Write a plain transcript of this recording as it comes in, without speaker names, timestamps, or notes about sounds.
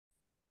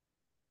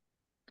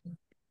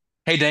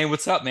Hey Dane,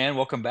 what's up, man?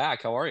 Welcome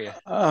back. How are you?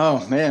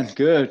 Oh man,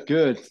 good,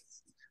 good.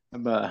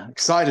 I'm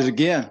excited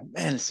again.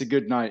 Man, it's a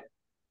good night.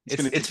 It's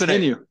It's going to it's been a.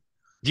 continue.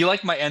 Do you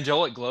like my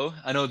angelic glow?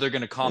 I know they're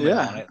going to comment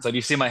on Yeah, it. So do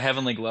you see my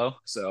heavenly glow?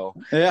 So,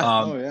 yeah.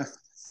 Oh um, yeah.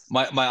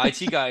 my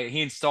IT guy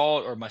he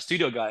installed or my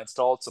studio guy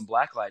installed some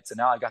black lights, and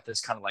now I got this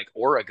kind of like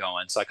aura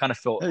going. So I kind of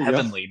feel There you go.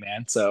 heavenly,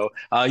 man. So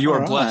you All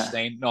are blessed,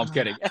 right. Dane. No, I'm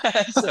kidding.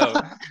 So,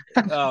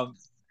 um,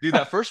 dude,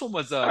 that first one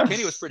was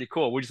Kenny was pretty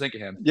cool. What'd you think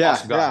of him? Yeah,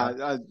 Awesome guy, yeah.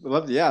 huh? I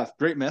love it. Yeah,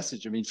 great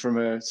message. I mean,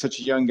 from such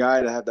a young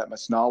guy to have that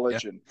much Yeah.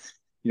 knowledge and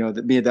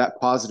that be that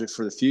positive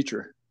for the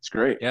future. It's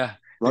great. Yeah.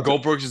 The Loved it.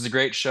 Goldbergs is a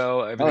great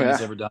show. Oh Everything he's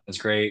yeah. ever done is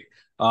great.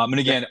 And Yeah.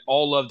 again,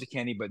 all love to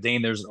Kenny, but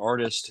Dane, there's an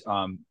artist.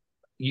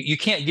 You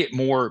can't get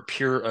more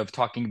pure of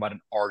talking about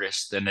an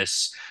artist than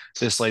this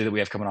lady that we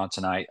have coming on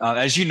tonight.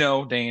 As you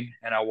know, Dane,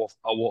 and I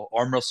will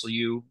arm wrestle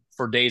you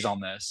for days on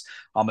this.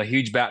 I'm a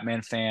huge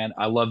Batman fan.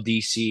 I love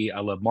DC.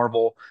 I love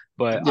Marvel,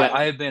 but Yeah.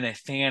 I have been a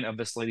fan of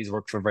this lady's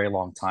work for a very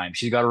long time.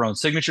 She's got her own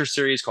signature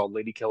series called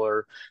Lady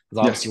Killer. Has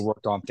obviously Yes.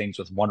 worked on things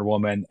with Wonder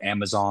Woman,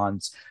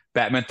 Amazon's.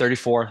 Batman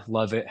 34,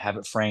 love it, have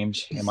it framed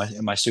in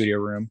my studio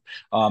room.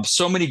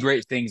 So many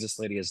great things this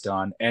lady has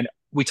done, and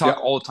we Yeah.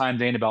 talk all the time,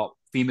 Dane, about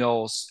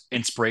females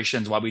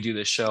inspirations while we do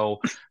this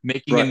show,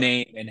 making a Right.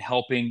 name and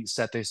helping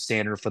set the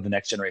standard for the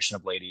next generation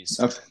of ladies.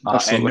 And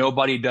Absolutely.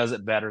 nobody does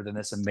it better than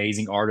this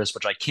amazing artist,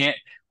 which I can't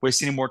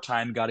waste any more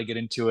time. Got to get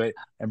into it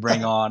and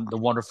bring on the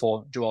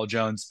wonderful Joëlle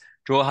Jones.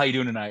 Joelle, how you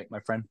doing tonight,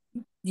 my friend?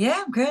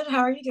 Yeah, I'm good.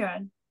 How are you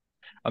doing?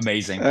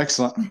 Amazing.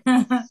 Excellent.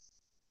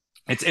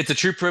 It's a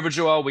true privilege,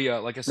 Joel. We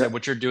like I Yeah. said,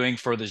 what you're doing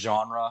for the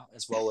genre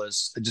as well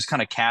as just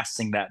kind of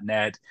casting that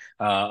net.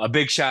 A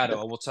big shadow.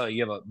 I will tell you,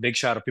 you have a big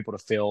shadow of people to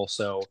fill.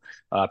 So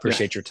Yeah.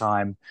 appreciate your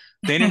time.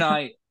 Dane and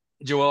I,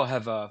 Joel,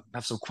 have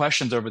some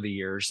questions over the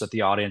years that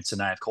the audience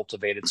and I have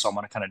cultivated. So I'm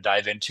going to kind of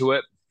dive into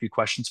it. A few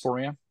questions for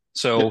you. Yeah.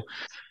 So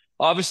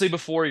obviously,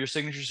 before your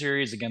signature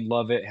series, again,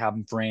 love it. Have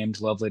them framed.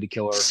 Love Lady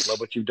Killer. Love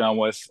what you've done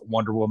with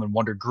Wonder Woman,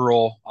 Wonder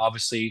Girl.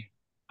 Obviously,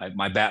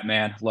 my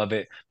Batman. Love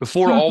it.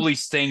 Before all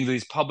these things,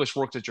 these published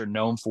works that you're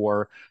known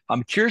for,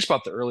 I'm curious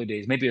about the early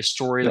days. Maybe a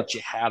story Yeah. that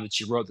you have that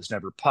you wrote that's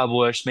never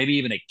published. Maybe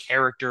even a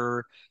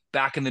character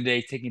back in the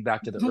day, taking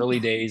back to the early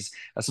days.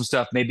 Some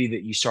stuff maybe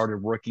that you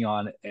started working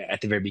on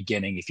at the very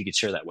beginning. If you could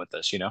share that with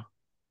us, you know.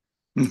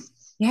 Mm.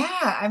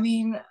 Yeah, I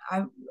mean,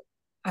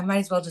 I might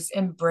as well just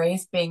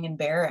embrace being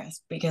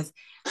embarrassed because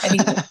I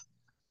think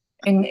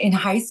in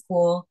high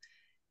school,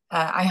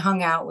 I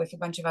hung out with a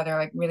bunch of other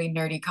like really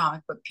nerdy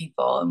comic book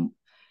people, and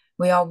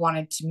we all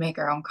wanted to make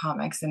our own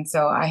comics. And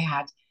so I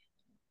had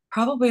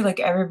probably like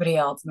everybody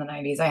else in the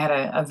 90s, I had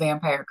a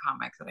vampire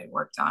comic that I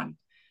worked on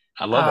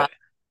I love uh,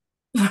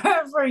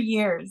 it. for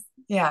years.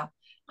 Yeah,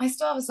 I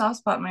still have a soft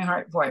spot in my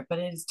heart for it, but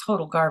it is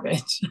total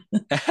garbage.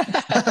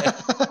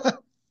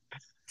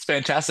 It's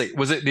fantastic.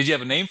 Was it? Did you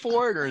have a name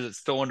for it, or is it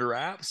still under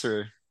wraps?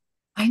 Or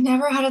I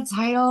never had a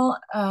title.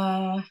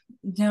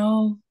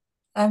 No,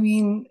 I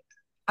mean,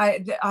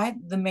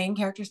 the main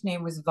character's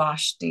name was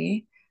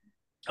Vashti.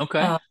 okay.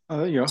 Uh, Oh,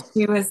 there you go.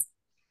 she was.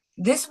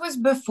 This was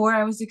before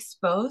I was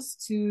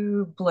exposed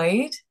to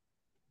Blade,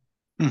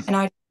 Mm. and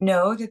I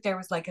know that there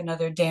was like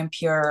another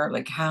Dampier,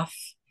 like half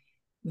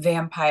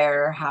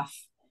vampire, half.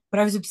 But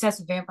I was obsessed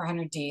with Vampire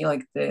Hunter D,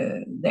 like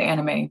the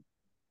anime,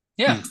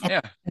 Yeah, Mm. and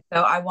yeah.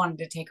 so I wanted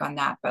to take on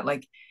that, but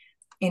like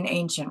in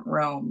ancient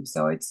Rome.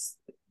 So it's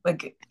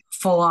like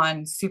full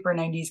on super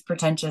 90s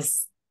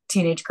pretentious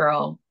teenage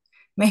girl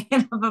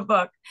making up a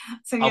book.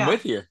 So I'm yeah.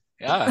 with you.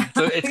 Yeah.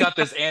 So it's got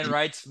this Anne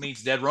Rice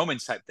meets Dead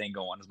Romans type thing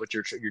going, is what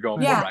you're going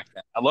for Yeah. Yeah. back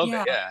then. I love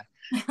it. Yeah.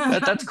 Yeah.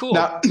 That's cool.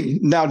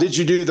 Now, did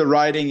you do the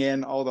writing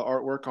and all the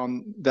artwork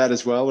on that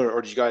as well,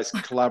 or did you guys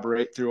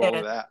collaborate through all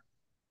of that?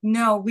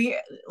 No, we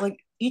like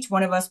each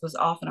one of us was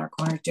off in our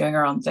corners doing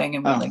our own thing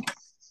and we Oh, like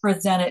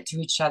present it to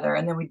each other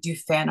and then we do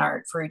fan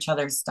art for each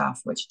other's stuff,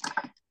 which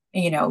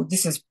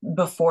this is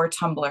before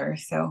Tumblr.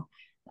 So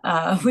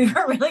we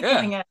were really Yeah.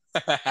 getting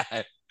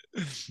it.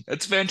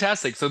 It's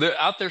fantastic. So they're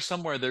out there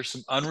somewhere. There's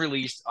some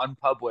unreleased,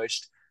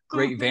 unpublished,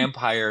 great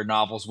vampire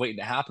novels waiting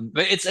to happen.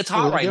 But it's well, hot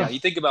there you right now. go. You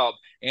think about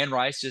Anne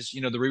Rice, just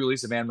the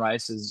re-release of Anne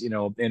Rice's,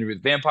 Interview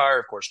with the Vampire,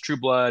 of course, True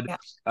Blood.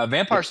 Yeah.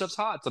 Vampire Yeah, stuff's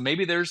hot. So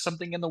maybe there's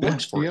something in the yeah,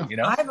 works there for you you,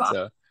 go. I've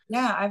So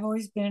Yeah, I've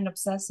always been an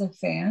obsessive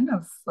fan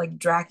of like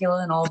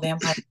Dracula and all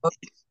vampire books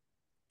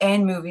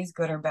and movies,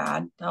 good or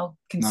bad. I'll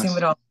consume Nice.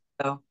 it all.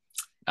 So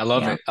I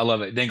love yeah. it. I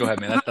love it. Then go ahead,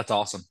 man. That's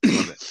awesome. I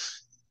love it.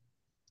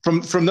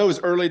 From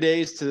those early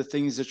days to the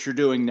things that you're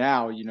doing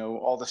now,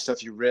 all the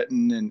stuff you've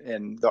written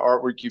and the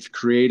artwork you've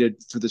created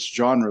for this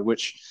genre,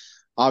 which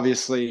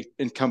obviously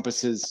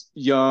encompasses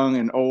young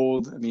and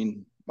old. I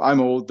mean, I'm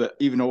old, but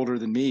even older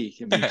than me.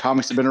 I mean,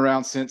 comics have been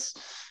around since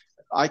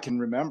I can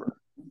remember.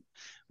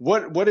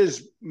 What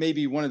is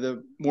maybe one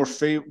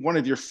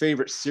of your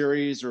favorite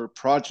series or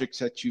projects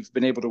that you've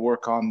been able to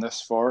work on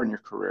thus far in your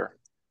career?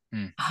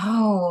 Hmm.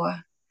 Oh,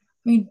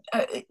 I mean,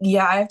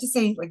 yeah, I have to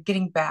say, like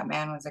getting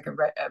Batman was like a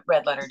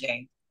red letter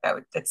day.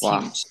 That's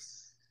Wow. huge.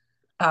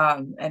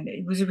 And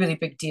it was a really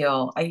big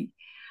deal.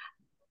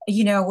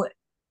 You know,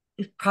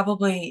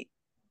 probably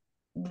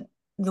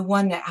the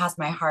one that has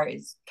my heart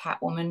is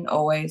Catwoman, Yeah.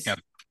 always Yeah.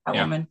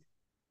 Catwoman.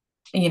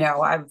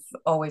 I've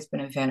always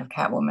been a fan of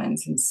Catwoman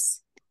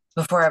since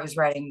before I was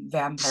writing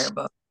vampire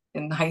books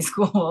in high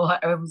school.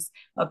 I was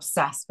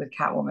obsessed with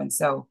Catwoman.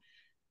 So,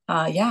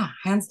 yeah,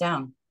 hands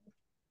down.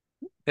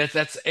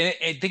 That's and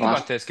think Wow.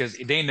 about this because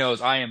Dane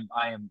knows I am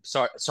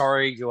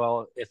sorry,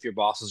 Joelle, if your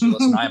bosses are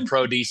listening. I am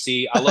pro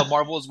DC. I love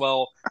Marvel as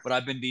well, but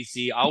I've been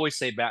DC. I always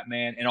say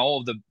Batman and all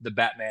of the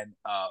Batman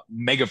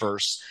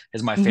megaverse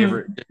is my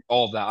favorite. Mhm.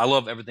 All of that. I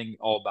love everything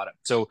all about it.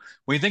 So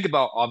when you think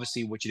about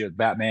obviously what you do with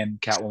Batman,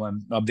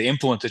 Catwoman, the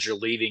influence that you're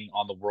leaving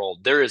on the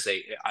world, there is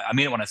I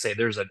mean it when I say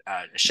there's a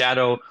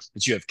shadow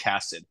that you have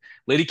casted.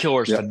 Lady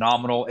Killer is Yeah.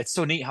 phenomenal. It's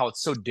so neat how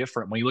it's so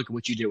different when you look at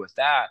what you did with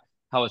that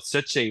how it's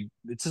just a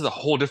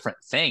whole different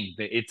thing.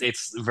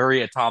 It's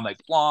very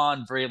atomic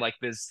blonde, very like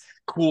this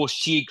cool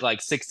chic like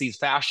 60s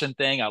fashion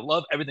thing. I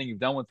love everything you've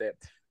done with it.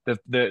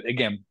 The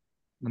again,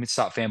 let me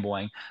stop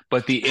fanboying,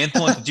 but the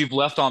influence that you've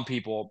left on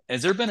people,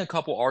 has there been a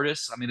couple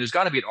artists? I mean, there's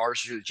got to be an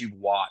artist that you've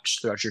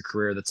watched throughout your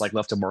career that's like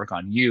left a mark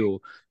on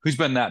you. Who's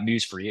been that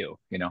muse for you,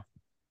 you know?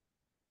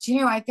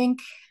 I think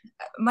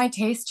my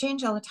tastes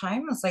change all the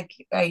time. It's like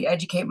I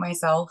educate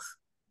myself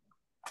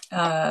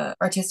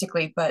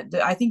artistically, but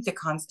I think the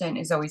constant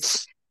has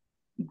always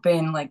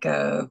been like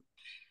a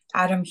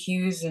Adam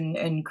Hughes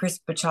and Chris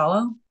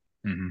Bachalo.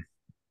 Mm-hmm.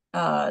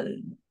 Uh,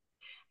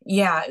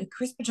 yeah,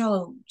 Chris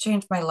Bachalo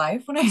changed my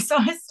life when I saw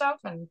his stuff,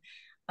 and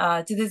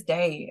to this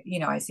day,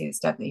 I see the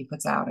stuff that he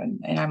puts out,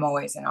 and I'm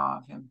always in awe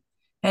of him.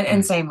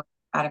 And same with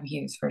Adam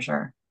Hughes for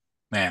sure.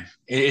 Man,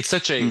 it's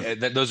such Mm. a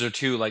that those are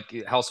two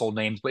like household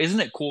names. But isn't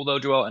it cool though,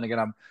 Joel? And again,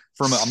 I'm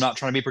not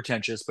trying to be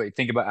pretentious, but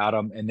think about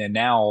Adam, and then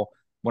now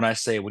when I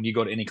say when you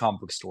go to any comic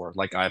book store,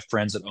 like I have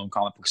friends that own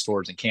comic book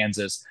stores in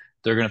Kansas,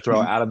 they're going to throw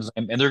out Mm. Adam's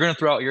name, and they're going to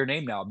throw out your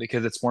name now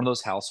because it's one of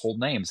those household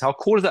names. How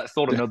cool does that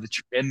feel to Yeah. know that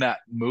you're in that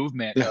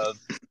movement Yeah. of,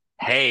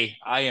 hey,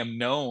 I am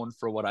known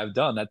for what I've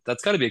done.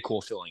 That's got to be a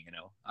cool feeling, you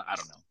know? I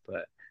don't know,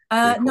 but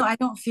very No, cool. I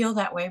don't feel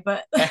that way,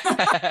 but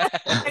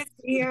I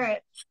hear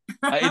it.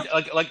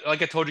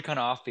 Like I told you kind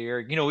of off the air,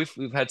 you know,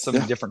 we've had some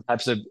Yeah. different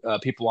types of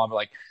people on.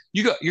 Like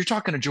you're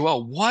talking to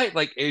Joelle. What?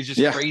 Like it's just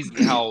Yeah.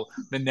 crazy how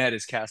the net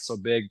is cast so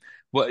big.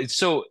 Well, it's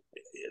so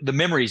the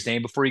memories,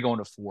 Dane. Before you go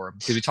into four,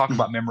 because we talk Mhm.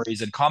 about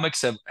memories and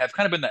comics have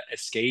kind of been that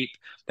escape,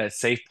 that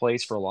safe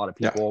place for a lot of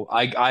Yeah. people.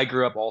 I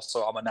grew up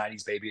also. I'm a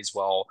 '90s baby as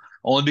well,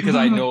 only because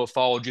I know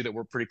followed you that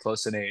we're pretty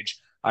close in age.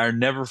 I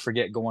never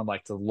forget going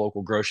like to the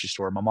local grocery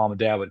store. My mom and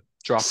dad would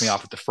drop me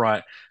off at the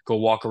front, go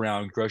walk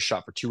around, grocery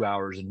shop for 2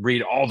 hours, and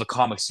read all the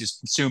comics, just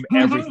consume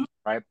everything,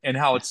 right? And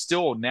how it's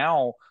still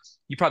now.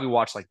 You probably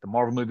watch like the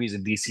Marvel movies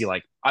and DC.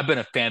 Like I've been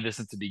a fan of this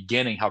since the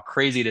beginning. How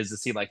crazy it is to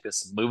see like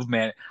this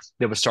movement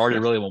that was started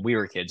Yeah. really when we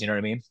were kids. You know what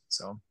I mean?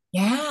 So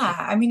Yeah,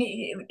 I mean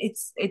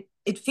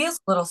it feels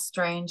a little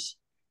strange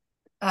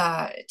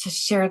to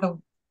share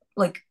the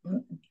like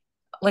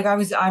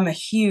I'm a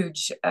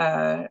huge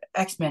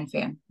X-Men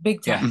fan, big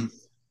yeah, time. Mm.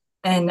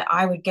 And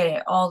I would get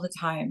it all the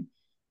time.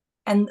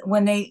 And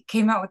when they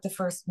came out with the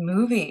first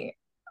movie,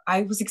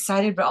 I was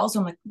excited, but also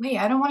I'm like, wait,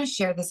 I don't want to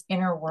share this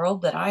inner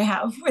world that I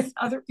have with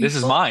other this is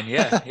people. mine.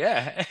 Yeah,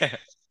 yeah,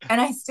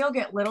 And I still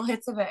get little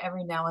hits of it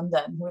every now and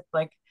then with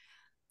like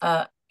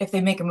if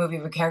they make a movie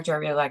of a character I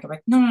really like, I'm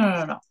like, no, no, no,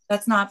 no, no.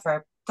 That's not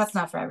for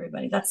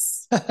everybody.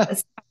 That's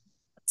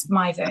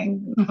my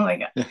thing.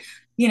 Like,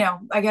 Yeah.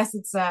 I guess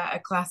it's a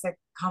classic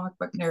comic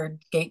book nerd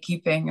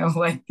gatekeeping of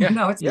like, yeah,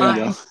 no, it's There you yeah.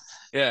 go. mine.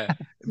 Yeah,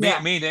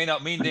 Yeah. me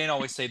and Dane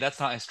always say that's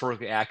not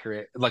historically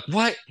accurate. Like,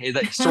 what is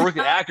that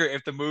historically accurate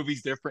if the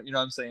movie's different? You know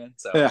what I'm saying?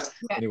 So, Yeah.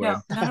 Yeah, anyway,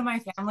 no, none of my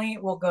family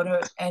will go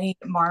to any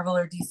Marvel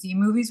or DC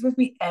movies with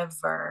me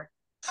ever.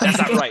 that's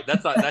not Like, right.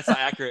 That's not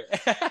accurate.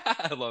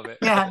 I love it.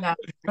 yeah,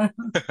 no.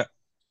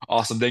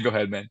 Awesome. Then go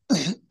ahead, man.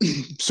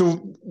 So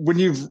when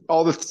you've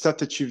all the stuff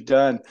that you've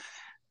done,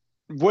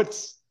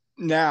 what's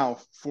now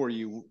for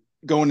you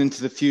going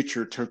into the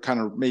future to kind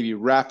of maybe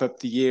wrap up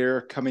the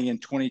year coming in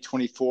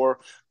 2024?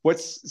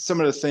 What's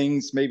some of the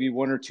things, maybe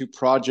one or two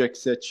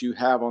projects that you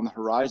have on the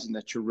horizon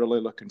that you're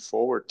really looking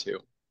forward to?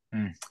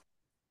 Mm.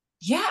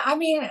 Yeah, I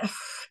mean,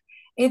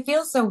 it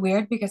feels so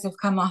weird because I've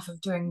come off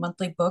of doing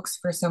monthly books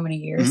for so many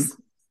years.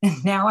 Mm-hmm.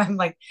 And now I'm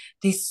like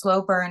these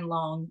slow burn,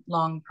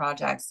 long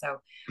projects. So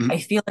I Mm-hmm.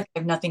 feel like I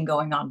have nothing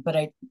going on, but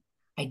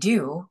I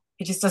do.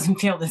 It just doesn't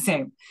feel the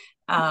same.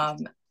 Um,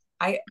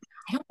 I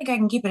I don't think I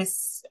can keep it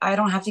as I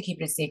don't have to keep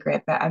it a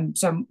secret, but I'm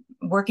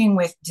working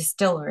with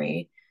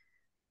Distillery,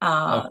 Oh,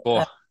 a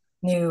cool.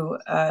 new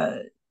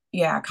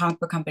yeah, comic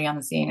book company on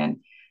the scene, and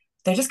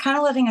they're just kind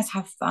of letting us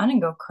have fun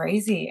and go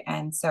crazy.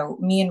 And so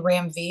me and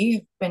Ram V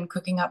have been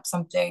cooking up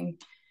something.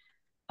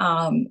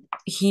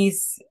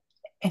 He's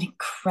an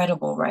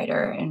incredible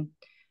writer, and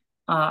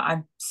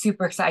I'm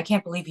super excited. I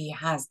can't believe he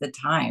has the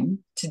time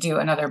to do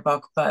another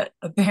book, but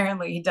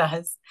apparently he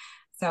does.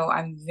 So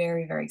I'm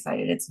very, very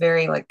excited. It's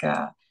very like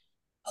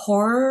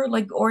horror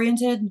like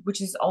oriented,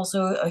 which is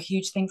also a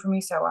huge thing for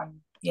me. So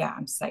I'm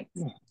psyched.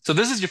 So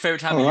this is your favorite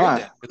time All of year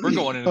right. then? Because we're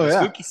going into Oh the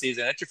yeah. spooky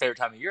season. That's your favorite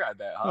time of year, I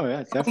bet, huh? Oh yeah,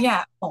 Oh definitely.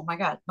 yeah. Oh my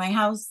God. My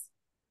house.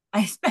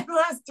 I spent the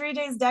last 3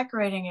 days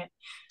decorating it.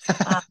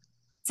 Uh,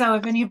 so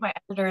if any of my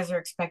editors are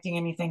expecting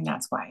anything,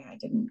 that's why I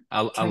didn't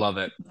I turn love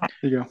it.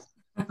 There you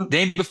go.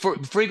 Dane, before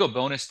you go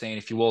bonus, Dane,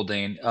 if you will,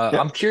 Dane, Yeah.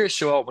 I'm curious,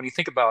 Joel, when you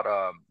think about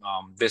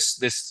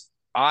this,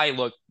 I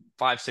look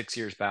 5, 6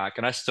 years back,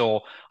 and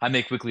I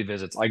make weekly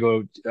visits. I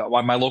go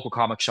my local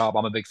comic shop.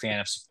 I'm a big fan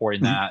of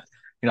supporting Mhm. that.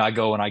 I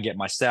go and I get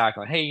my stack.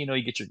 Like, hey,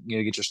 get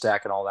your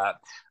stack and all that.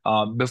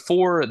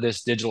 Before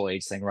this digital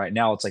age thing, right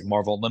now it's like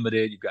Marvel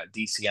Unlimited. You've got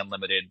DC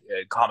Unlimited,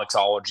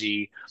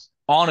 Comixology.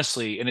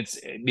 Honestly, and it's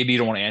maybe you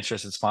don't want to answer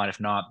this, it's fine if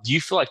not. Do you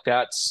feel like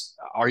it's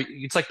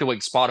like the like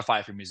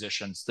Spotify for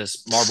musicians,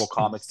 this Marvel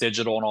Comics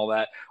digital and all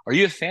that? Are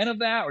you a fan of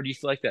that, or do you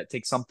feel like that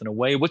takes something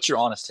away? What's your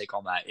honest take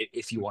on that,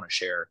 if you want to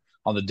share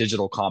on the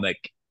digital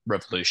comic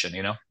revolution,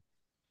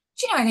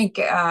 I think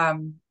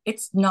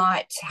it's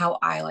not how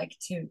I like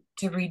to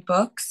read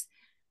books,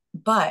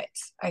 but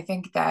I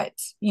think that,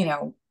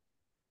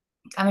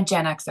 I'm a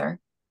Gen Xer.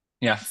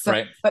 Yeah, So,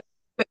 right. but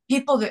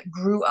people that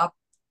grew up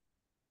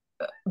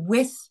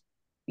with,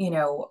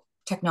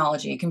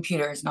 technology,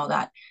 computers and all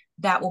that,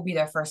 that will be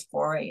their first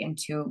foray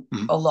into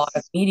Mhm. a lot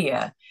of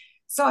media.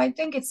 So I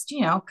think it's,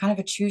 kind of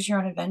a choose your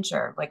own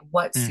adventure, like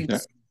what Mm. Yeah.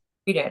 suits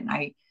read it. And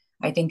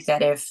I think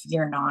that if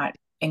you're not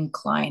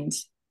inclined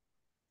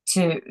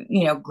to,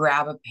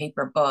 grab a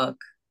paper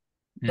book,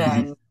 Mhm.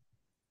 then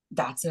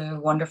that's a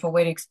wonderful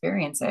way to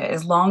experience it.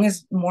 As long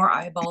as more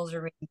eyeballs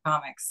are reading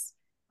comics,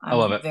 I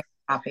love I'm it. very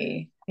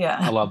happy. I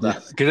Yeah. love Yeah.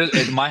 that because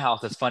at my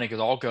house, it's funny because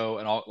I'll go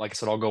and like I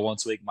said, I'll go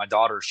once a week. My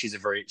daughter, she's a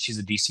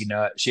DC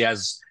nut. She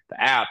has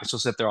the app, and she'll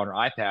sit there on her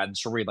iPad and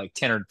she'll read like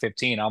 10 or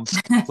 15. I'm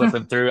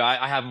flipping through.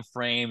 I have them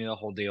framed, the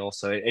whole deal.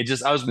 So it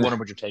just, I was Yeah. wondering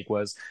what your take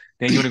was.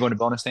 Dan, you want to go into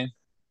bonus, Dan?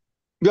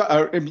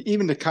 Yeah, and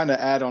even to kind of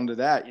add on to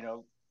that,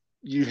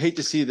 you hate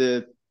to see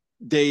the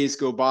days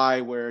go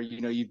by where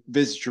you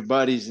visit your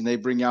buddies and they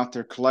bring out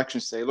their collection,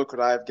 say, "Look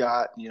what I've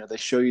got." They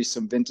show you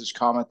some vintage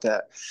comic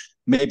that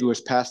maybe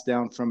was passed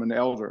down from an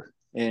elder,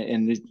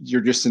 and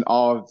you're just in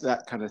awe of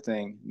that kind of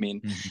thing. I mean,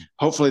 Mhm.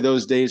 hopefully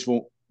those days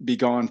won't be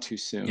gone too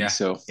soon. Yeah,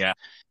 So, yeah,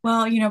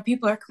 Well,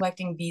 people are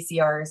collecting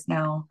VCRs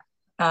now.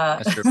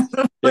 that's true.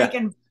 Like yeah,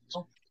 in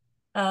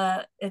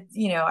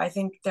I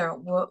think there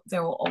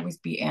will always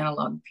be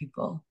analog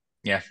people.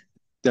 Yeah,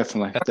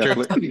 definitely, that's true.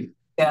 definitely.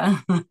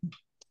 Yeah.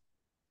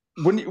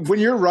 When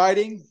you're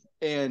writing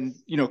and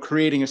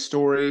creating a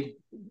story,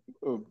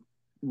 uh,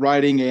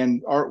 writing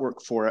and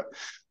artwork for it,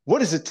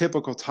 what is a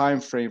typical time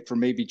frame for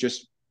maybe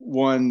just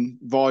one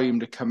volume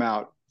to come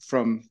out,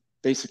 from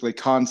basically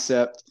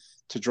concept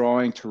to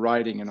drawing to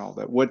writing and all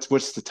that? What's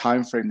the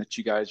time frame that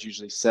you guys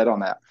usually set on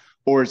that?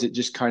 Or is it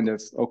just kind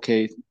of,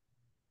 okay,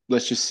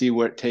 let's just see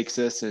where it takes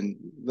us and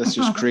let's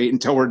just create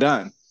until we're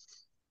done?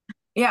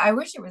 Yeah, I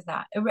wish it was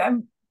that.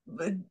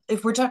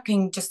 If we're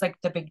talking just like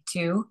the big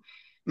two,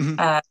 Mm-hmm.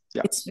 uh,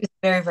 Yeah. it's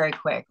very, very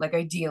quick. Like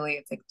ideally,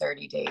 it's like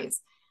 30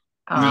 days.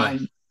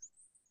 Really?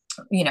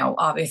 Um,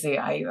 Obviously,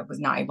 I was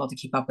not able to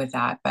keep up with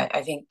that, but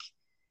I think,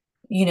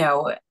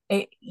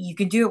 you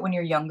could do it when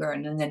you're younger,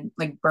 and then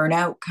like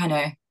burnout kind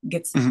of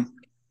gets Mm-hmm.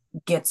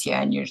 gets you,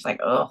 and you're just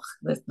like, oh,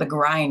 the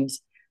grind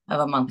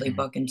of a monthly Mhm.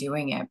 book and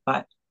doing it.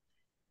 But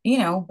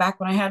back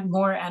when I had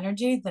more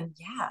energy, then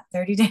yeah,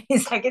 30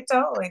 days, I could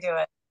totally do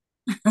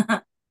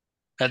it.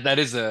 That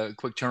is a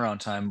quick turnaround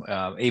time.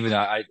 Even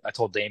I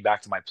told Dane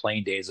back to my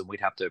playing days, and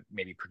we'd have to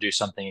maybe produce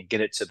something and get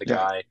it to the Yeah.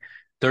 guy.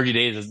 30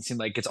 days doesn't seem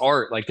like it's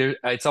art. Like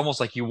it's almost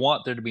like you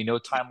want there to be no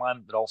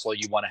timeline, but also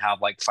you want to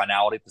have like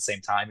finality at the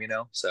same time.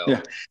 So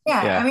Yeah. Yeah,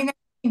 I yeah. mean, there's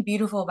something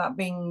beautiful about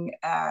being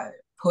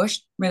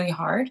pushed really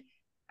hard,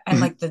 and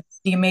Mm-hmm. like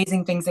the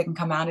amazing things that can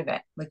come out of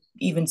it, like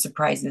even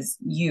surprises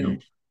Mm, you.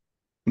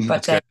 Mm-hmm.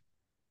 But that's then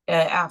good.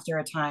 after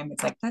a time,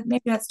 it's like that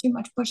maybe that's too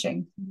much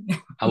pushing.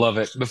 I love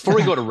it. Before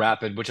we go to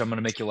rapid, which I'm going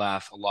to make you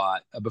laugh a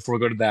lot. Before we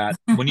go to that,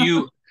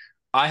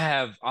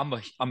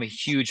 I'm a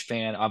huge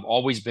fan. I've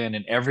always been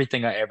in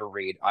everything I ever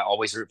read. I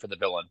always root for the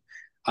villain.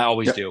 I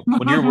always Yeah. do.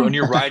 When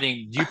you're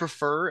writing, do you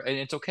prefer? And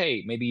it's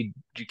okay. Maybe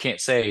you can't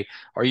say.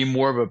 Are you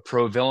more of a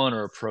pro villain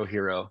or a pro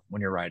hero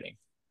when you're writing?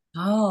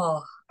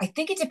 Oh, I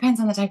think it depends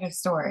on the type of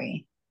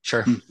story.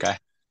 Sure. Okay.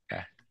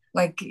 Okay.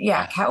 Like,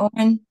 yeah, Yeah.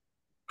 Catwoman,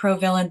 pro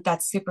villain,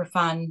 that's super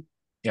fun.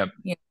 Yep.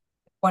 You know,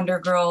 Wonder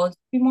Girl,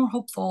 be more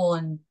hopeful,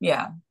 and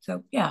yeah.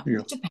 So yeah, Yeah.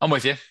 it depends. I'm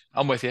with you.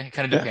 I'm with you. It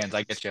kind of Yeah. depends.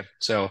 I get you.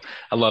 So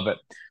I love it.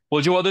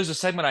 Well, Joel, there's a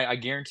segment I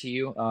guarantee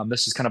you.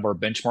 This is kind of our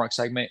benchmark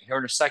segment. Here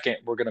in a second,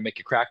 we're going to make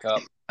you crack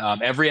up.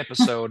 Every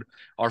episode,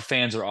 our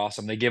fans are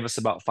awesome. They give us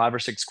about 5 or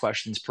 6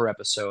 questions per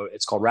episode.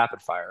 It's called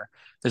rapid fire.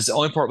 This is the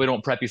only part we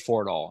don't prep you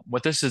for at all.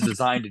 What this is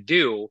designed to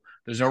do,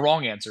 there's no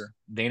wrong answer.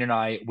 Dane and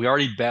I, we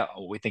already bet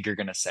what we think you're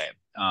going to say.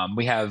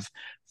 We have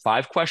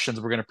 5 questions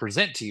we're going to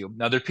present to you.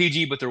 Now they're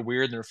PG, but they're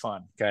weird and they're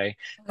fun. Okay.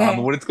 Okay.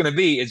 What it's going to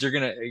be is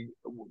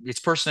it's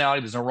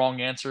personality. There's no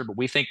wrong answer, but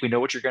we think we know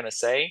what you're going to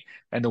say.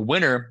 And the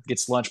winner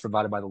gets lunch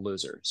provided by the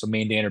loser. So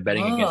me and Dan are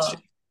betting against you.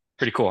 Whoa.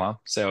 Pretty cool, huh?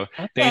 So,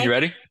 Dan, you Okay.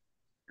 ready?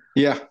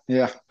 Yeah.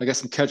 Yeah. I got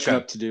some catching Okay.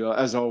 up to do,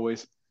 as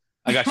always.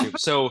 I got you.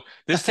 So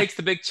this takes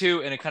the big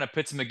two and it kind of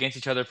pits them against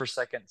each other for a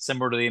second,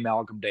 similar to the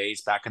amalgam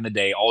days back in the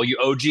day. All you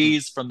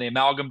OGs from the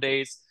amalgam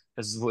days,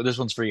 this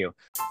one's for you.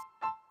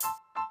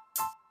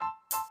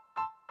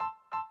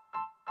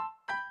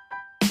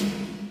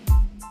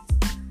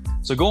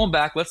 So going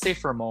back, let's say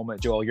for a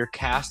moment, Joel, you're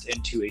cast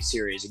into a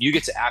series and you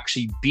get to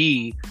actually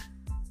be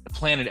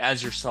planted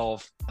as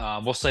yourself.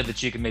 We'll say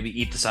that you can maybe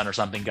eat the sun or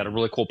something, got a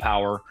really cool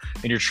power,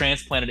 and you're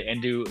transplanted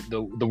into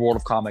the world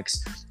of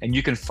comics, and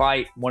you can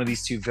fight one of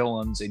these two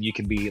villains, and you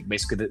can be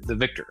basically the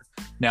victor.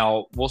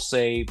 Now, we'll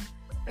say,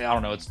 I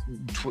don't know, it's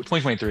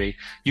 2023.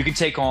 You can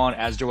take on,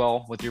 as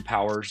Joel, with your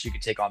powers, you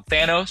can take on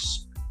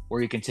Thanos,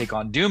 or you can take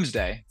on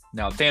Doomsday.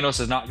 Now, Thanos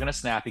is not going to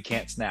snap. He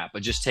can't snap,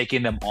 but just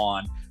taking them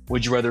on,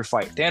 would you rather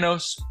fight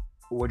Thanos,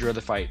 or would you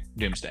rather fight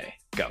Doomsday?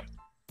 Go.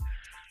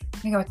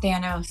 I'm going to go with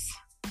Thanos.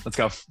 Let's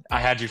go. I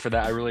had you for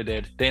that. I really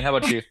did. Dane, how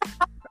about you?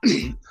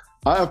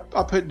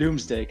 I put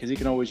Doomsday because he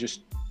can always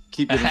just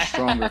keep getting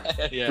stronger.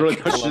 Yeah, really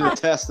push you to the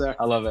test there.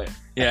 I love it.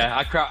 Yeah,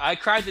 I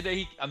cried the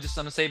day I'm just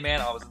gonna say,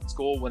 man, I was in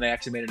school when they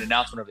actually made an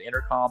announcement of the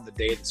intercom the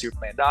day that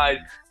Superman died.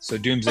 So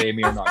Doomsday and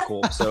me are not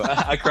cool. So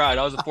I cried.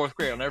 I was in 4th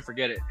grade. I'll never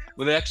forget it.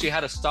 But they actually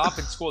had a stop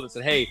in school that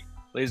said, "Hey,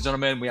 ladies and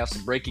gentlemen, we have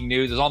some breaking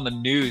news." It was on the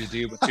news,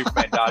 dude, when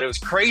Superman died. It was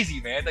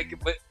crazy, man. Like,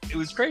 but it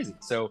was crazy.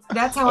 So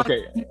that's how I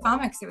read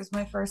comics. It was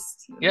my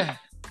first. Yeah.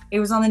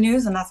 It was on the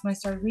news, and that's when I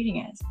started reading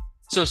it.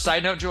 So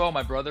side note, Joel,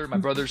 my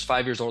brother's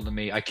 5 years older than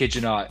me. I kid you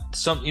not.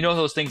 You know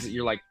those things that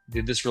you're like,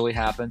 did this really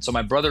happen? So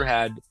my brother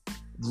had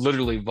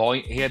literally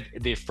he had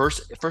the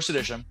first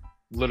edition,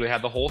 literally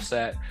had the whole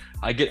set.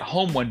 I get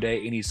home one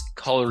day and he's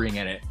coloring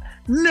in it.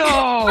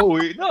 No,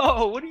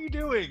 what are you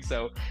doing?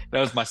 So that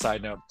was my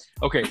side note.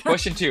 Okay,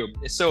 question 2.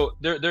 So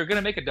they're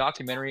gonna make a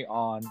documentary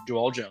on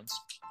Joëlle Jones.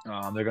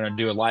 They're gonna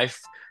do a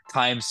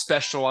lifetime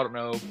special. I don't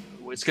know.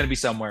 It's gonna be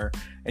somewhere.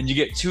 And you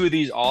get 2 of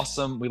these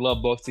awesome. We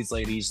love both these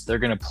ladies. They're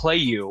gonna play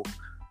you.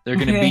 They're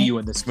gonna be you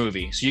in this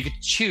movie. So you could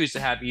choose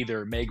to have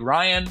either Meg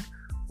Ryan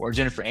or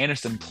Jennifer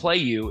Aniston play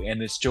you in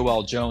this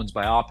Joëlle Jones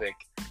biopic.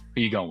 Who are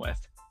you going with?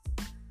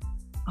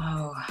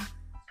 Oh.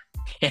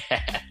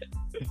 Yeah.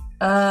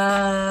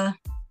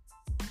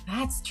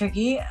 That's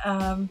tricky.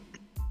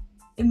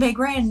 Meg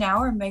Ryan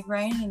now or Meg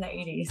Ryan in the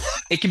 80s?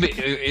 It can be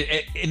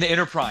in the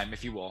inner prime,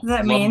 if you will. Does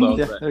that mean?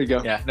 Yeah, there you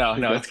go. Yeah, no,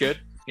 it's good.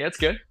 Yeah, it's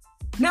good.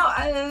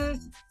 No,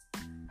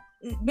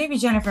 maybe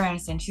Jennifer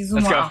Aniston. She's a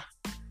Let's little go. more.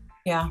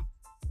 Yeah.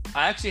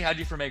 I actually had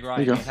you for Meg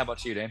Ryan. How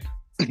about you, Dane?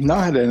 No,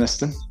 I had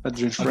Aniston. That's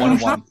Jennifer Aniston.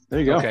 1-1. There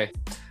you go. Okay.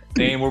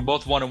 Dane, we're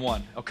both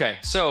 1-1. Okay,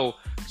 so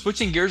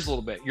switching gears a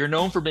little bit, you're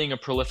known for being a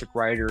prolific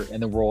writer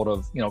in the world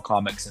of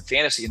comics and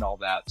fantasy and all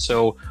that.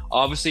 So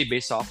obviously,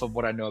 based off of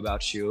what I know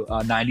about you,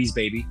 90s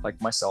baby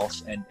like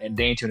myself and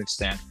Dane to an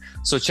extent.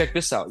 So check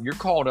this out: you're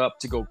called up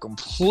to go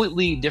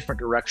completely different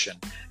direction,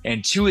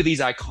 and 2 of these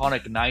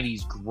iconic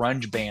 90s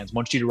grunge bands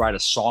want you to write a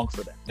song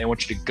for them. They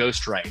want you to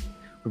ghostwrite.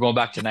 We're going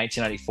back to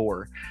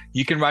 1994.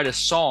 You can write a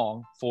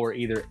song for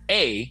either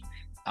A,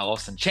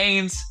 Alice in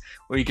Chains,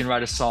 or you can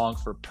write a song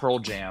for Pearl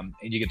Jam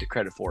and you get the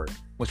credit for it.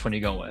 Which one are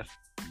you going with?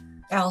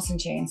 Alice in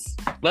Chains.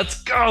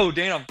 Let's go,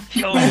 Dane. I'm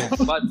killing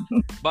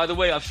it. By the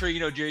way, I'm sure you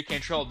know Jerry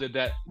Cantrell did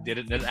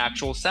an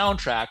actual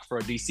soundtrack for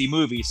a DC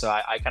movie, so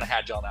I kind of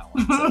had you on that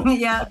one. So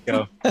Yeah.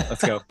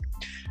 Let's go.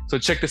 So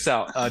check this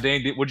out.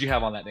 Dane, what did you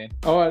have on that, Dane?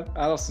 Oh,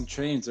 Alice in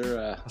Chains.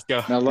 Let's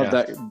go. I love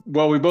that.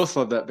 Well, we both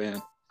love that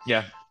band.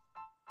 Yeah.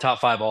 Top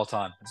 5 all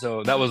time.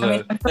 So that was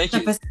I'm thank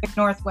you. Pacific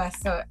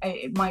Northwest, so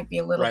it might be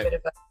a little bit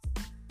of a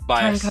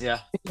bias,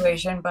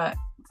 situation, but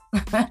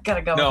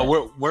gotta go.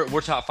 No,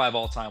 we're top 5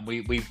 all time.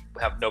 We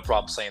have no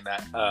problem saying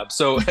that.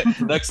 So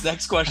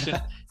next question.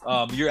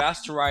 You're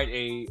asked to write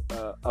a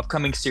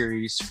upcoming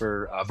series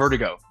for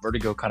Vertigo,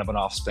 kind of an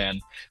off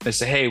spin. They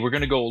say, hey, we're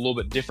going to go a little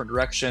bit different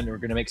direction. We're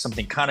going to make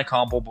something kind of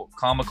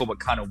comical, but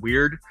kind of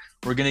weird.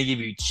 We're going to give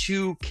you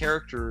 2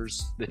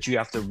 characters that you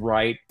have to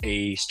write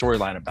a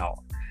storyline about.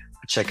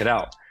 Check it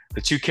out. The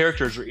 2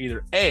 characters are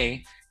either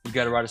A, you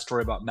got to write a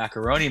story about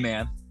Macaroni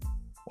Man,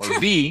 or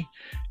B,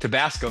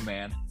 Tabasco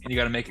Man, and you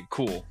got to make it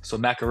cool. So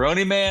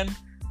Macaroni Man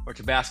or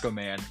Tabasco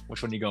Man,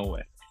 which one are you going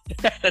with?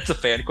 That's a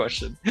fan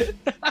question.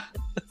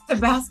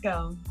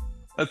 Tabasco.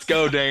 Let's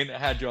go, Dane. I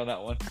had you on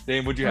that one.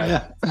 Dane, what'd you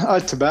have? Yeah,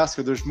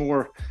 Tabasco. There's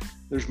more.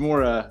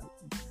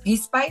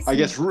 He's spicy. I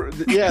guess.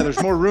 Yeah,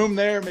 there's more room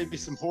there. Maybe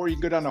some horror. You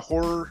can go down to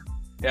horror.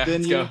 Yeah,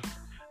 venue. Let's go.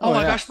 Oh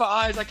my gosh, my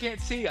eyes! I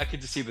can't see. I can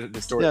just see the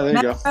story. Yeah, there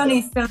you go.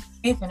 Macaroni's so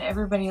safe and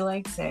everybody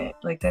likes it.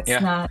 Like that's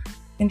not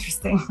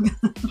interesting.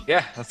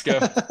 Yeah, let's go.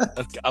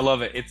 I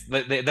love it.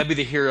 That'd be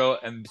the hero,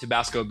 and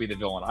Tabasco would be the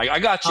villain. I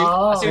got you.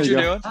 I see what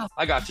you're doing.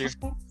 I got you.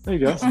 There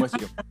you go. I'm with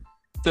you.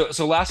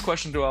 So last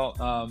question,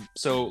 Joelle.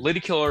 So Lady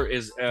Killer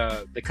is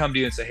they come to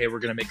you and say, hey, we're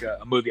gonna make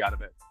a movie out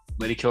of it.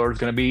 Lady Killer is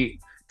gonna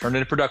be turned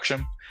into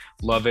production.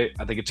 Love it.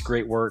 I think it's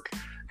great work.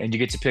 And you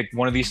get to pick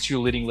one of these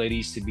 2 leading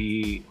ladies to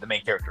be the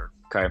main character.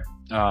 Okay.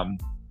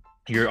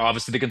 You're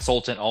obviously the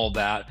consultant, all of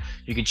that.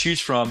 You can choose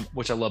from,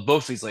 which I love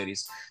both these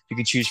ladies. You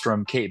can choose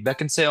from Kate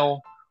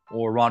Beckinsale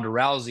or Ronda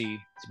Rousey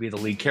to be the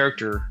lead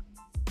character.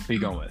 Who are you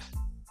going with?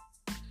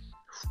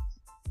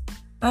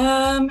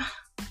 Um,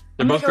 They're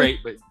I'm gonna both go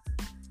with great,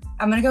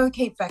 but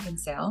Kate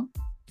Beckinsale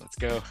let's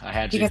go. I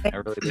had you. because I I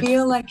really did.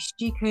 feel like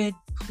she could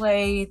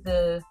play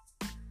the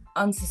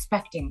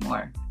unsuspecting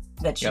more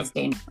that Yep. she's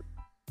dangerous.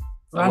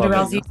 I Ronda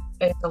love it.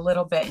 Rousey is a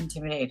little bit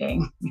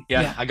intimidating.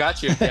 Yeah, Yeah. I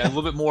got you. Yeah, a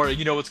little bit more.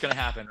 You know what's gonna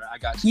happen, right? I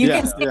got you. You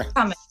Yeah, can see yeah. it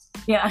coming.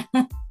 Yeah.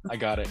 I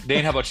got it.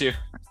 Dane, how about you?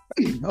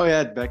 Oh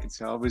yeah,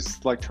 Beckinsale. I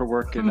always liked her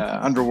work in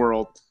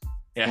Underworld.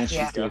 Yeah, And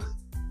Yeah. she's good.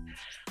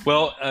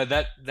 Well,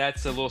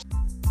 that's a little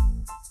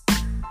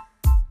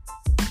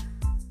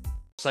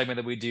segment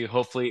that we do.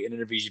 Hopefully, in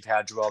interviews you've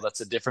had, Joelle,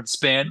 that's a different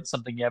spin,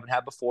 something you haven't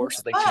had before.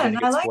 So thanks for being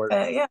Fun. a I good like sport.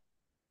 it. Yeah.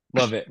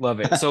 Love it, love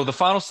it. So the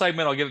final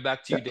segment, I'll give it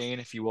back to Yeah. you, Dane,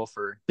 if you will,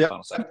 for the Yeah.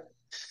 final segment.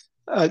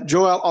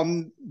 Joelle,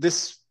 on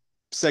this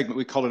segment,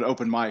 we call it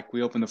open mic.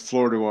 We open the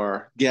floor to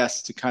our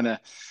guests to kind of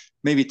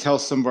maybe tell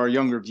some of our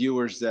younger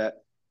viewers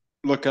that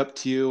look up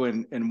to you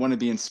and want to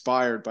be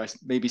inspired by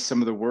maybe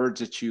some of the words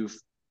that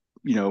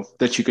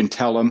that you can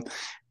tell them,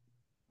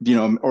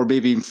 or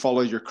maybe even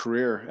follow your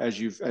career as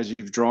you've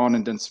drawn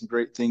and done some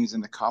great things in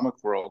the comic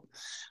world.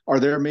 Are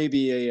there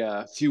maybe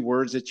a few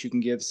words that you can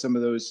give some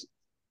of those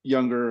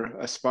younger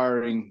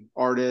aspiring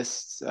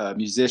artists,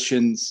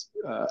 musicians,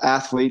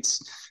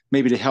 athletes,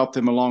 maybe to help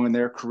them along in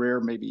their career?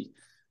 Maybe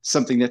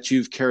something that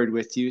you've carried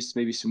with you, so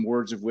maybe some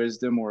words of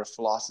wisdom or a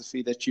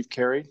philosophy that you've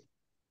carried?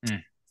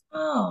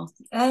 Oh,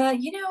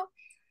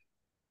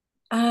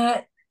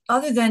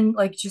 other than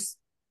like just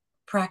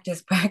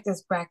practice,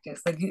 practice,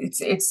 practice. Like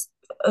it's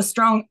a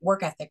strong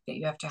work ethic that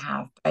you have to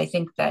have. I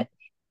think that,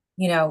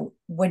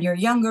 when you're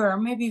younger or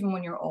maybe even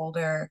when you're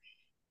older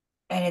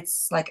and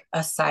it's like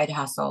a side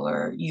hustle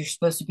or you're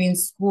supposed to be in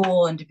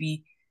school and to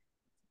be,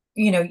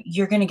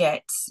 you're going to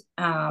get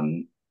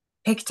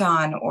picked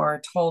on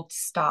or told to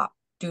stop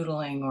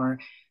doodling or,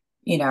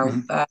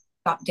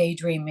 stop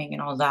daydreaming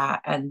and all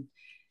that. And,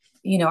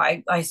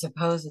 I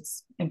suppose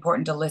it's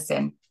important to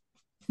listen,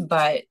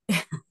 but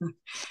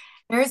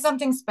there is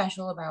something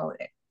special about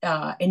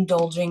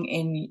indulging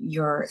in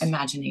your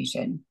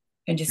imagination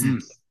and just,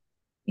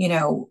 you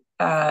know,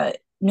 uh,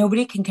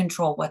 nobody can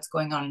control what's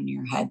going on in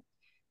your head.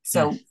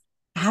 So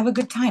have a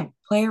good time,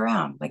 play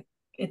around. Like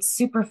it's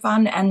super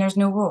fun and there's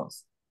no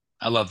rules.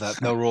 I love that.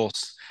 No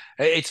rules.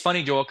 It's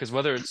funny, Joel, because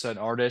whether it's an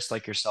artist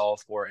like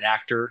yourself or an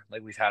actor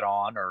like we've had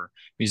on, or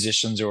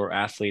musicians or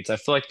athletes, I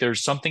feel like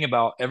there's something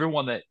about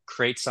everyone that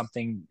creates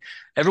something,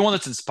 everyone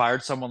that's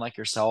inspired someone like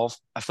yourself.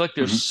 I feel like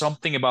there's Mhm.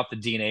 something about the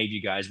DNA of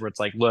you guys where it's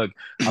like, look,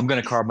 I'm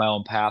going to carve my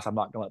own path. I'm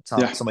not going to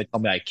let Yeah, somebody tell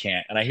me I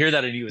can't. And I hear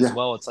that in you as yeah,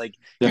 well. It's like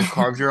yeah, you've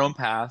carved your own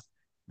path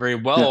very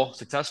yeah, well,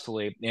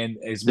 successfully. And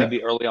as yeah,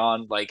 maybe early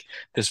on, like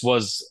this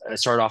was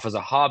started off as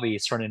a hobby,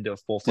 it's turned into a yeah,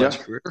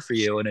 full-fledged career for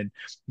you. And it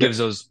yeah, gives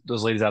those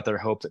ladies out there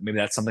hope that maybe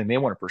that's something they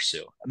want to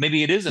pursue.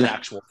 Maybe it is an yeah,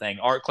 actual thing.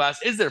 Art class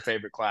is their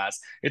favorite class.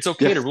 It's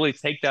okay yeah, to really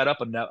take that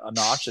up a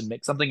notch and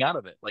make something out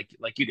of it, like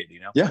you did,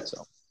 yeah.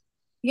 So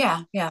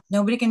Yeah, yeah.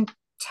 Nobody can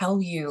tell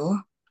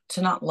you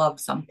to not love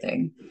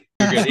something.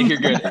 you're good. You're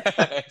good.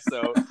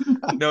 So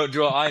no,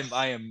 Joel,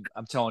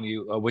 I'm telling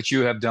you what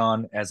you have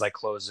done as I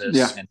close this,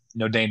 Yeah,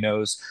 and Dane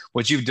knows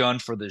what you've done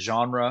for the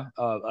genre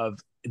of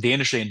the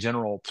industry in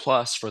general,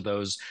 plus for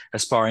those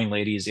aspiring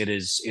ladies. It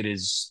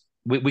is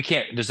we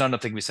can't. There's not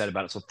enough thing we said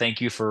about it. So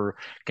thank you for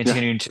yeah,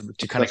 continuing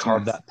to kind of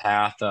carve definitely.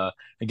 that path.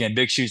 Again,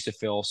 big shoes to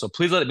fill. So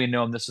please let me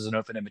know this is an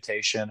open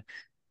invitation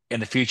in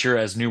the future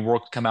as new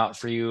work come out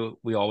for you.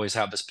 We always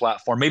have this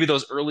platform. Maybe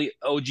those early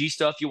OG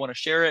stuff you want to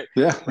share it,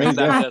 Yeah, bring it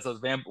back yeah. to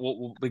us.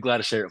 We'll be glad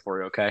to share it for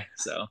you. Okay,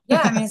 so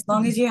Yeah, I mean, as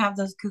long as you have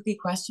those kooky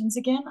questions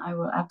again, I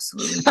will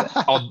absolutely do it.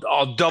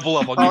 I'll double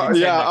up. I'll give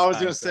you 10 Yeah, I next was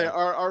time. gonna say So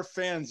our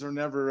fans are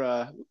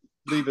never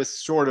leave us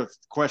short of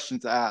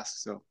questions to ask,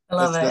 so I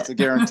love that's it. a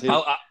guarantee.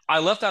 I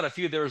left out a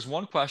few. There was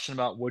one question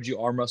about would you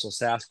arm wrestle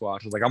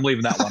Sasquatch? I was like, I'm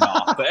leaving that one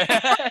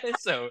off.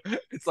 So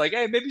it's like,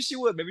 hey, maybe she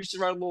would. Maybe she'd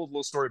write a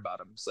little story about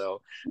him.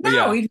 So, but No,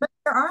 yeah, we'd rip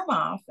your arm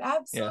off. yeah,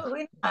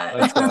 Absolutely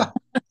let's not.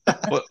 go.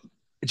 Well,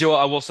 Joe,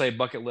 I will say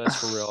bucket list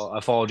for real.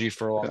 I followed you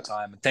for a long Yeah,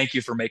 time. Thank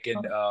you for making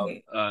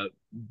Okay.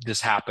 this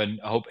happen.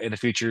 I hope in the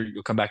future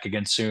you'll come back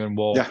again soon.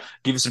 We'll yeah,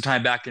 give you some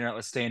time back in there.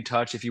 Let's stay in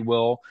touch, if you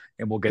will,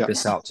 and we'll get yeah.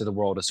 this out to the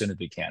world as soon as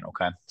we can.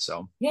 Okay.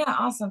 So, Yeah,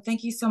 awesome.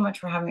 Thank you so much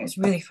for having me. It was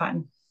really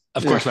fun.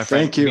 of Yeah, course, my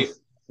friend, thank you.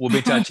 we'll be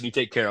in touch and you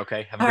take care.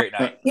 Okay. Have a All right.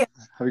 great night. Yeah.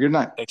 Have a good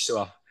night. Thanks,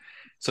 Joel.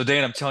 So,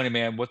 Dan, I'm telling you,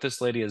 man, what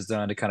this lady has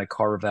done to kind of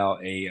carve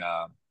out a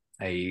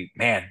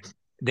man.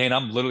 Dan,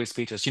 I'm literally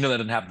speechless. You know that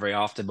doesn't happen very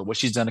often, but what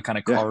she's done to kind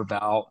of Yeah, carve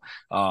out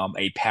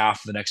a path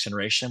for the next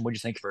generation. What do you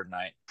think of her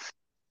tonight?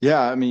 yeah.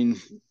 I mean,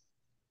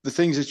 the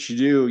things that you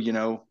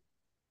do,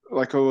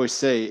 like I always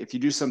say, if you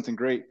do something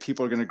great,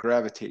 people are going to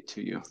gravitate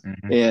to you.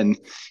 Hmm. And,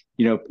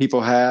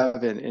 people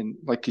have, and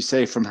like you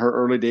say, from her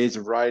early days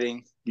of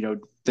writing,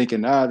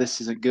 thinking,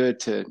 this isn't good,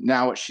 to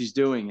now what she's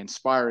doing,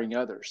 inspiring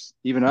others,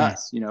 even Mm.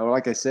 us,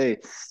 like I say,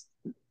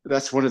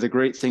 that's one of the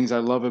great things I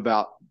love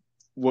about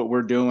what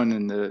we're doing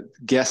and the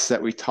guests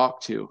that we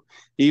talk to,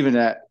 even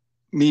at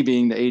me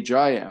being the age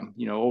I am,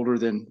 older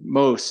than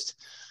most.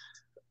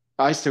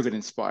 I still get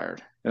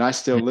inspired and I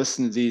still Mm.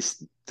 listen to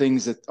these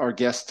things that our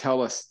guests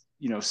tell us,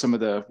 some of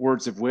the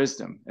words of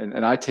wisdom,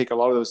 and I take a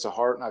lot of those to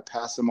heart, and I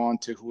pass them on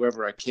to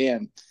whoever I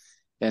can.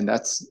 And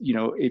that's,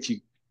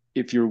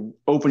 if you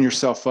open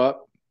yourself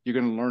up, you're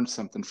going to learn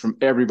something from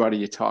everybody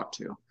you talk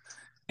to.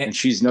 And, And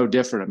she's no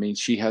different. I mean,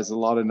 she has a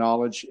lot of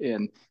knowledge,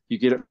 and you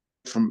get it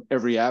from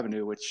every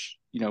avenue, which,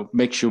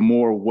 makes you a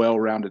more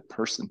well-rounded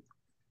person.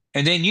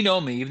 and then you know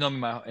me, you've known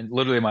me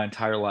literally my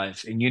entire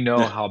life, and you know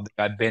Yeah. how big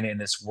I've been in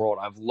this world.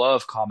 I've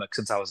loved comics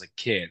since I was a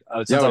kid,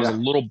 Yeah. since Oh, I was a yeah.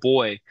 little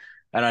boy.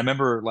 And I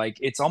remember like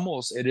it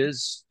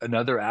is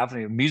another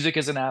avenue. Music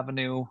is an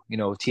avenue,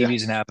 TV Yeah.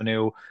 is an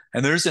avenue,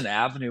 and there's an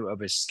avenue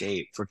of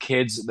escape for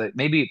kids that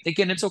maybe,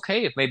 again, it's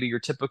okay if maybe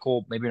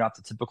maybe you're not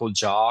the typical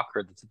jock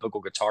or the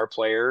typical guitar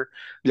player.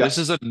 Yeah. This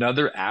is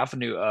another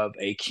avenue of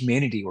a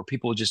community where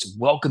people just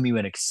welcome you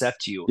and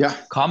accept you. Yeah.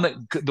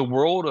 The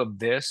world of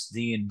this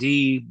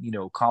D&D,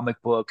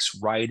 comic books,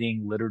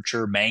 writing,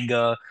 literature,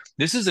 manga.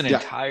 This is an Yeah.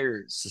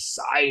 entire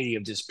society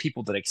of just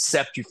people that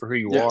accept you for who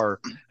you Yeah. are,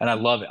 and I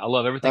love it. I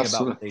love everything about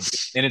what Absolutely. they do,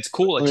 and it's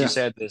cool Oh, that you yeah.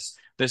 said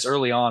this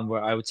early on,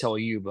 where I would tell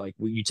you like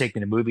when you take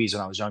me to movies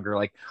when I was younger,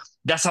 like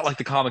that's not like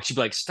the comics. You'd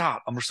be like,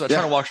 stop! I'm just trying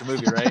Yeah. to watch a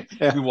movie, right?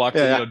 Yeah. We watch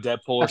Yeah. Deadpool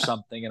or Yeah.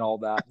 something and all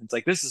that. It's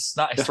like this is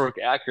not Yeah.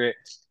 historically accurate.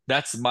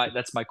 That's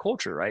my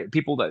culture, right?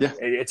 People that Yeah.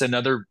 it's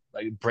another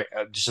like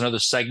just another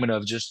segment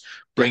of just Yeah.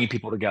 bringing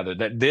people together.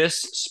 That this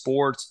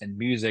sports and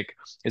music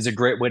is a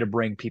great way to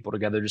bring people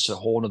together, just a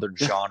whole other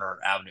Yeah. genre or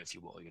avenue, if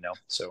you will,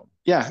 So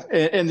Yeah.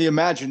 And the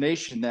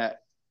imagination that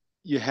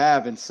you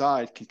have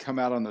inside can come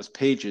out on those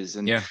pages.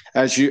 And yeah.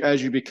 as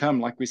you become,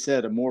 like we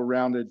said, a more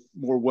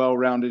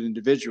well-rounded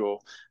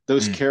individual,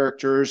 those Mm.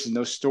 characters and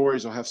those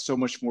stories will have so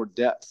much more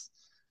depth.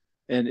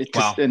 And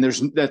Wow, there's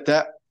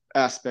that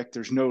aspect,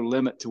 there's no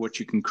limit to what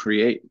you can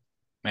create.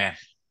 man.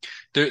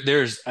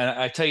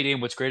 I tell you,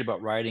 Dan, what's great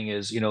about writing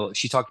is,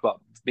 she talked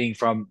about being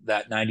from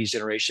that 90s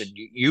generation.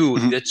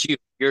 Mhm. That's you.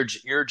 You're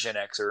a Gen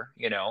Xer,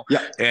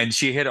 Yeah. and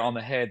she hit it on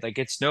the head. Like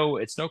it's no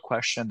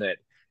question that,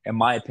 in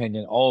my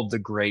opinion, all of the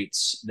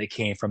greats they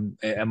came from,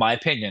 in my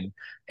opinion,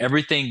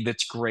 everything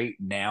that's great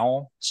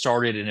now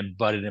started and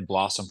budded and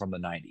blossomed from the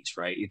 90s,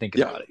 right? You think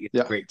Yeah. about it. You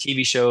have Yeah. great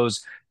TV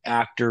shows,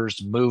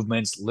 actors,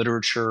 movements,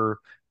 literature,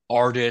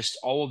 artists,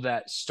 all of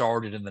that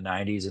started in the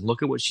 90s. And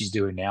look at what she's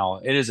doing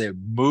now. It is a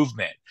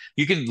movement.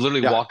 You can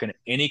literally Yeah. walk in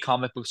any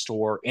comic book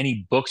store,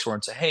 any bookstore,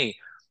 and say, "Hey,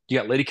 you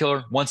got Lady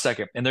Killer? 1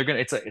 second." And they're gonna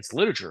it's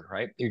literature,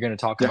 right? You're gonna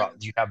talk Yeah. about,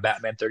 do you have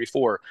Batman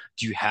 34?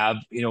 Do you have,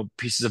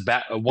 pieces of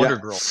Wonder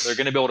Yeah. Girl? They're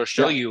gonna be able to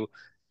show Yeah. you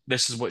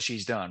this is what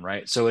she's done,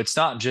 right? So it's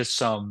not just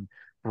some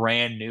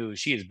brand new.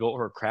 She has built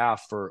her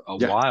craft for a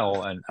Yeah.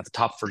 while and at the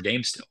top of her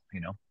game still.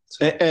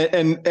 So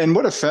And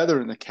what a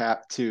feather in the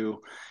cap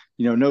to,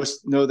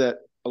 know that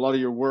a lot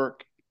of your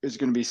work is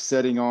going to be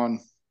sitting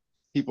on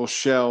people's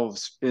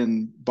shelves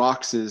in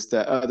boxes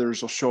that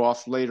others will show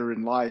off later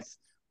in life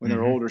when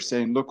they're hmm older,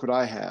 saying, "Look what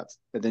I have,"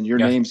 and then your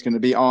yeah, name's going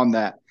to be on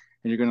that,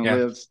 and you're going to yeah.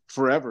 live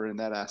forever in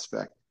that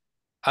aspect.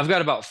 I've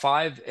got about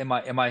five in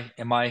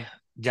my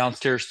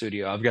downstairs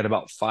studio. I've got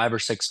about 5 or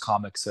 6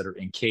 comics that are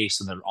encased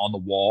and they're on the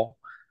wall.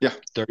 Yeah.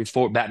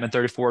 34 Batman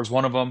 34 is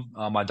one of them.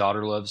 My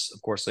daughter loves,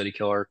 of course, Lady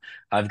Killer.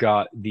 I've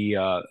got the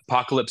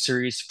Apocalypse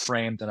series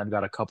framed, and I've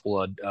got a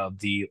couple of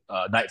the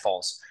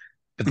Nightfalls.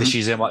 But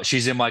Mhm.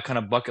 she's in my kind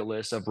of bucket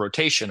list of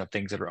rotation of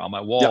things that are on my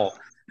Yeah. wall,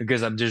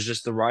 because there's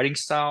just the writing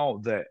style,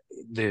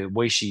 the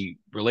way she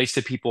relates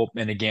to people,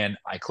 and again,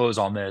 I close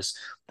on this,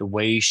 the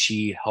way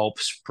she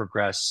helps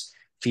progress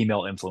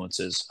female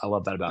influences. I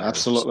love that about her.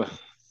 So Absolutely.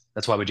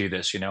 that's why we do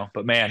this.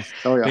 But man,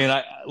 Oh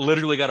yeah. I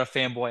literally got a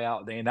fanboy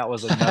out, Dane. That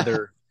was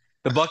another.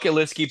 The bucket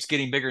list keeps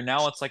getting bigger.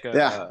 Now it's like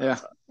Yeah. Yeah.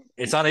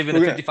 it's not even a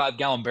We're gonna.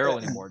 55-gallon barrel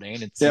anymore,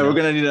 Dane. It's, Yeah. We're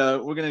gonna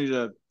need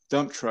a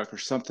dump truck or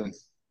something.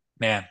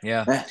 man,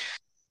 yeah. Man.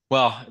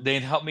 Well,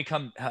 Dane, help me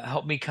kind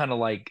of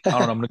like, I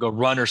don't know, I'm gonna go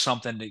run or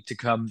something to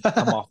come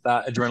off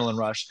that adrenaline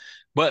rush.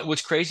 But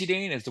what's crazy,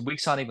 Dane, is the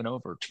week's not even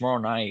over. Tomorrow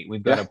night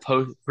we've got Yeah.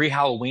 a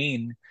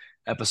pre-Halloween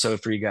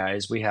episode for you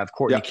guys. We have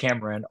Courtney Yeah.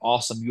 Cameron,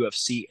 awesome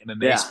UFC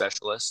MMA Yeah.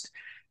 specialist,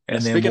 Yeah.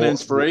 and then Speaking of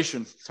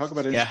inspiration, talk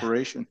about yeah,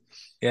 inspiration.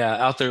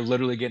 yeah, out there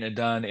literally getting it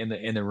done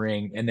in the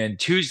ring. And then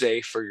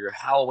Tuesday for your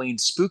Halloween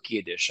spooky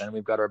edition,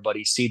 we've got our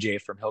buddy CJ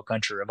from Hill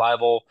Country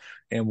Revival,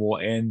 and we'll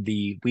end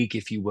the week,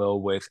 if you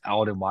will, with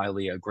Alden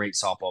Wiley, a great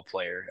softball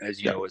player, as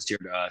you Yeah. know, is dear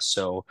to us.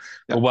 So,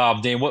 but Yeah. wow,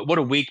 Dan, what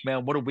a week,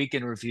 man! What a week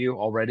in review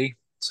already.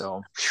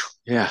 So,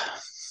 Yeah.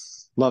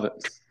 Love it.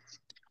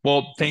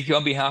 well, thank you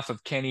on behalf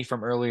of Kenny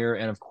from earlier,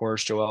 and of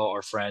course, Joelle,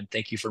 our friend.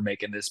 Thank you for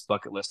making this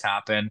bucket list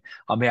happen.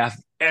 On behalf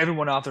of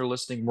everyone out there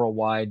listening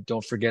worldwide,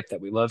 don't forget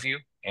that we love you.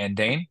 And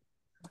Dane,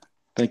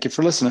 Thank you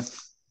for listening.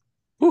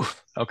 whew,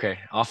 okay,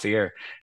 off the air.